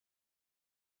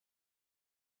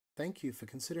Thank you for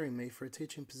considering me for a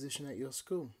teaching position at your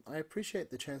school. I appreciate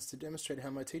the chance to demonstrate how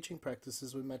my teaching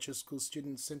practices would match your school's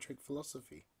student-centric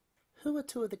philosophy. Who are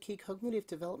two of the key cognitive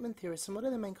development theorists and what are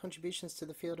their main contributions to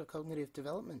the field of cognitive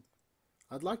development?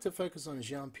 I'd like to focus on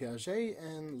Jean Piaget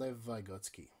and Lev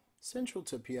Vygotsky. Central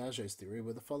to Piaget's theory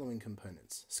were the following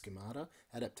components: schemata,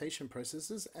 adaptation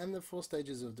processes, and the 4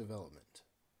 stages of development.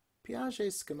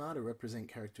 Piaget's schemata represent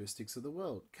characteristics of the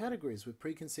world, categories with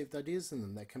preconceived ideas in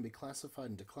them that can be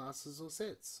classified into classes or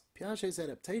sets. Piaget's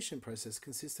adaptation process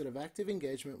consisted of active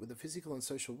engagement with the physical and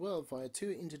social world via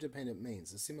 2 interdependent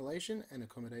means: assimilation and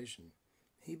accommodation.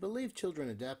 He believed children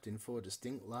adapt in 4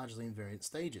 distinct, largely invariant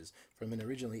stages, from an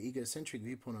originally egocentric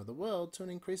viewpoint of the world to an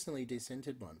increasingly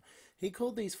decentered one. He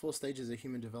called these 4 stages of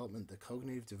human development the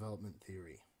cognitive development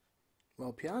theory.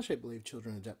 While Piaget believed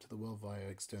children adapt to the world via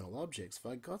external objects,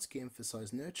 Vygotsky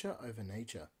emphasized nurture over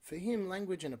nature. For him,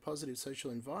 language and a positive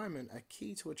social environment are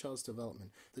key to a child's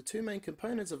development. The 2 main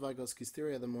components of Vygotsky's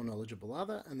theory are the more knowledgeable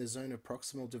other and the zone of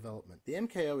proximal development. The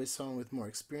MKO is someone with more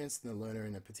experience than the learner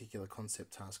in a particular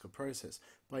concept, task, or process.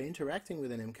 By interacting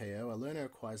with an MKO, a learner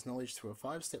acquires knowledge through a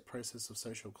 5-step process of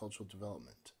social-cultural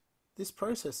development. This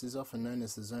process is often known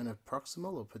as the zone of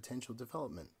proximal or potential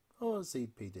development, or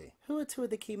ZPD. Who are 2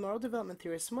 of the key moral development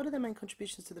theorists and what are their main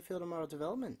contributions to the field of moral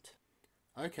development?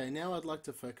 Okay, now I'd like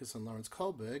to focus on Lawrence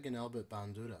Kohlberg and Albert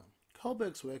Bandura.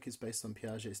 Kohlberg's work is based on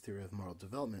Piaget's theory of moral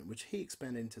development, which he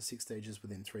expanded into 6 stages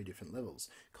within 3 different levels.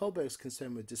 Kohlberg's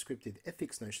concerned with descriptive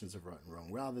ethics notions of right and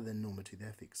wrong, rather than normative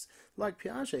ethics. Like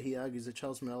Piaget, he argues a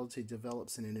child's morality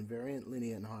develops in an invariant,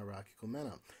 linear, and hierarchical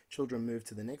manner. Children move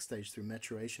to the next stage through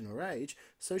maturation or age,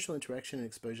 social interaction, and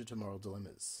exposure to moral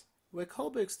dilemmas. Where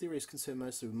Kohlberg's theory is concerned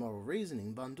mostly with moral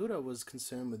reasoning, Bandura was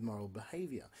concerned with moral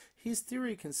behaviour. His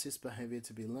theory consists behaviour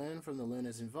to be learned from the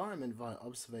learner's environment via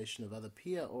observation of other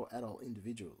peer or adult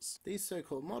individuals. These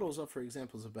so-called models offer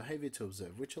examples of behaviour to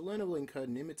observe, which a learner will encode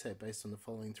and imitate based on the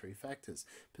following 3 factors: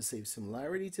 perceived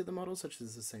similarity to the model, such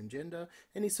as the same gender,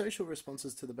 any social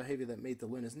responses to the behaviour that meet the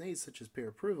learner's needs, such as peer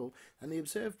approval, and the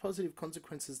observed positive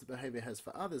consequences the behaviour has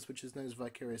for others, which is known as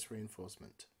vicarious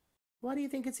reinforcement. Why do you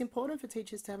think it's important for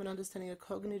teachers to have an understanding of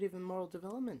cognitive and moral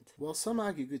development? While some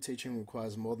argue good teaching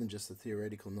requires more than just the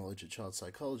theoretical knowledge of child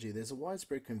psychology, there's a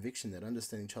widespread conviction that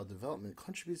understanding child development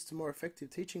contributes to more effective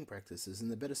teaching practices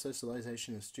and the better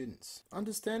socialization of students.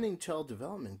 Understanding child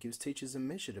development gives teachers a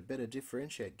measure to better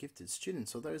differentiate gifted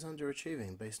students or those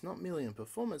underachieving based not merely on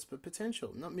performance but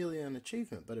potential, not merely on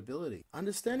achievement but ability.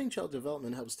 Understanding child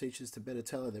development helps teachers to better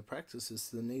tailor their practices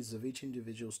to the needs of each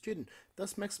individual student,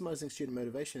 thus maximizing student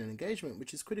motivation and engagement,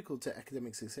 which is critical to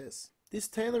academic success. This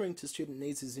tailoring to student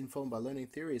needs is informed by learning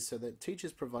theories so that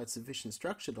teachers provide sufficient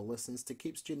structure to lessons to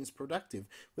keep students productive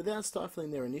without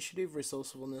stifling their initiative,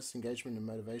 resourcefulness, engagement, and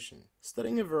motivation.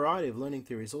 Studying a variety of learning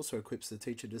theories also equips the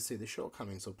teacher to see the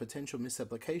shortcomings or potential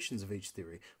misapplications of each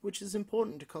theory, which is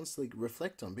important to constantly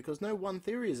reflect on because no one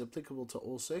theory is applicable to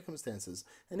all circumstances,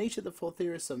 and each of the 4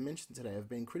 theorists I've mentioned today have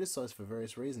been criticized for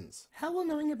various reasons. How will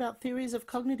knowing about theories of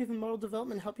cognitive and moral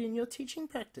development help you in your teaching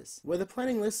practice? Whether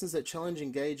planning lessons that challenge,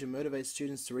 engage, and motivate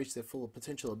students to reach their full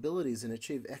potential abilities and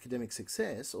achieve academic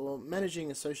success, or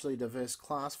managing a socially diverse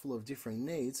class full of differing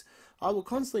needs, I will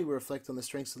constantly reflect on the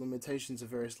strengths and limitations of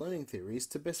various learning theories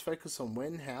to best focus on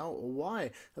when, how, or why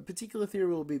a particular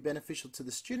theory will be beneficial to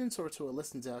the students or to a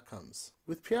lesson's outcomes.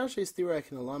 With Piaget's theory, I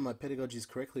can align my pedagogies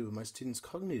correctly with my students'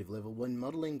 cognitive level when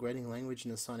modelling, grading language,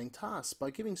 and assigning tasks. By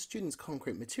giving students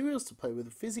concrete materials to play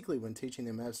with physically when teaching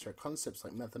them abstract concepts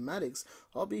like mathematics,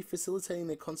 I'll be facilitating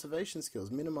their conservation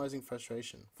skills, minimizing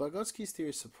frustration. Vygotsky's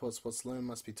theory supports what's learned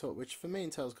must be taught, which for me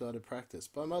entails guided practice.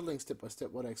 By modelling step by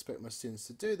step what I expect my students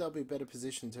to do, they'll be better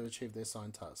positioned to achieve their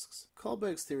assigned tasks.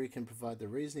 Kohlberg's theory can provide the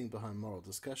reasoning behind moral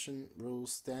discussion,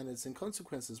 rules, standards, and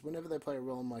consequences whenever they play a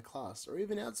role in my class, or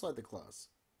even outside the class.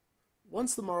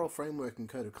 Once the moral framework and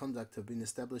code of conduct have been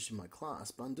established in my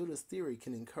class, Bandura's theory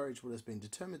can encourage what has been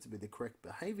determined to be the correct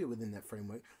behaviour within that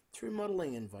framework through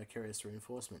modelling and vicarious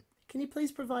reinforcement. Can you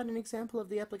please provide an example of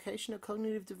the application of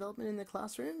cognitive development in the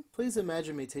classroom? Please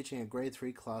imagine me teaching a grade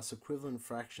 3 class equivalent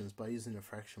fractions by using a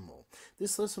fraction wall.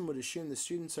 This lesson would assume the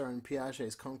students are in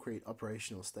Piaget's concrete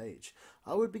operational stage.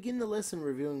 I would begin the lesson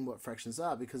reviewing what fractions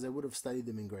are because they would have studied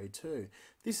them in grade 2.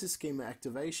 This is schema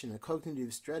activation, a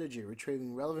cognitive strategy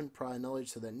retrieving relevant prior knowledge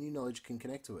so that new knowledge can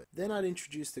connect to it. Then I'd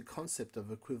introduce the concept of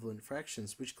equivalent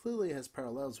fractions, which clearly has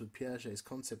parallels with Piaget's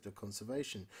concept of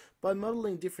conservation. By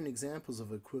modelling different examples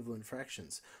of equivalent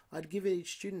fractions, I'd give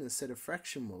each student a set of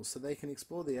fraction walls so they can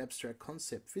explore the abstract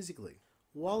concept physically.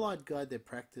 While I'd guide their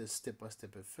practice step by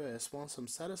step at first, once I'm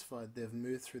satisfied they've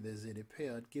moved through their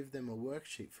ZDP, I'd give them a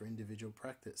worksheet for individual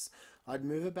practice. I'd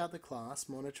move about the class,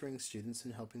 monitoring students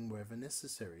and helping wherever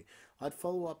necessary. I'd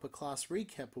follow up a class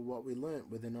recap of what we learnt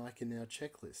with an I Can Now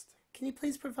checklist. Can you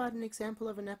please provide an example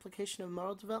of an application of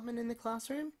moral development in the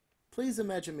classroom? Please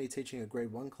imagine me teaching a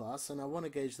grade 1 class and I want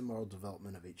to gauge the moral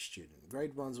development of each student.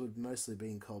 Grade 1s would mostly be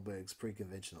in Kohlberg's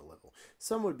pre-conventional level.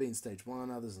 Some would be in stage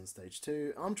 1, others in stage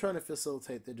 2. I'm trying to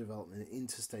facilitate their development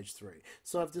into stage 3.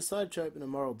 So I've decided to open a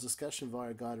moral discussion via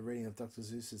a guided reading of Dr.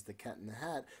 Seuss's The Cat in the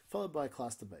Hat, followed by a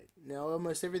class debate. Now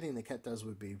almost everything the cat does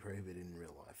would be prohibited in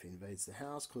real life. He invades the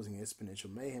house, causing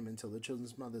exponential mayhem until the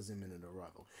children's mother's imminent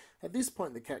arrival. At this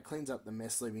point the cat cleans up the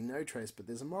mess, leaving no trace, but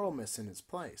there's a moral mess in its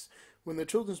place. When the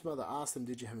children's mother asks them,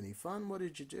 "Did you have any fun? What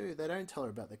did you do?" they don't tell her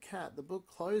about the cat. The book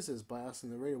closes by asking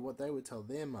the reader what they would tell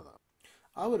their mother.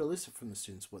 I would elicit from the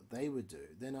students what they would do,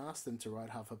 then ask them to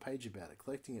write half a page about it,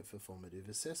 collecting it for formative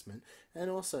assessment, and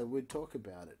also would talk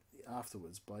about it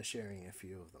afterwards by sharing a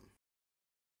few of them.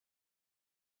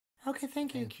 Okay,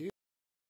 thank you.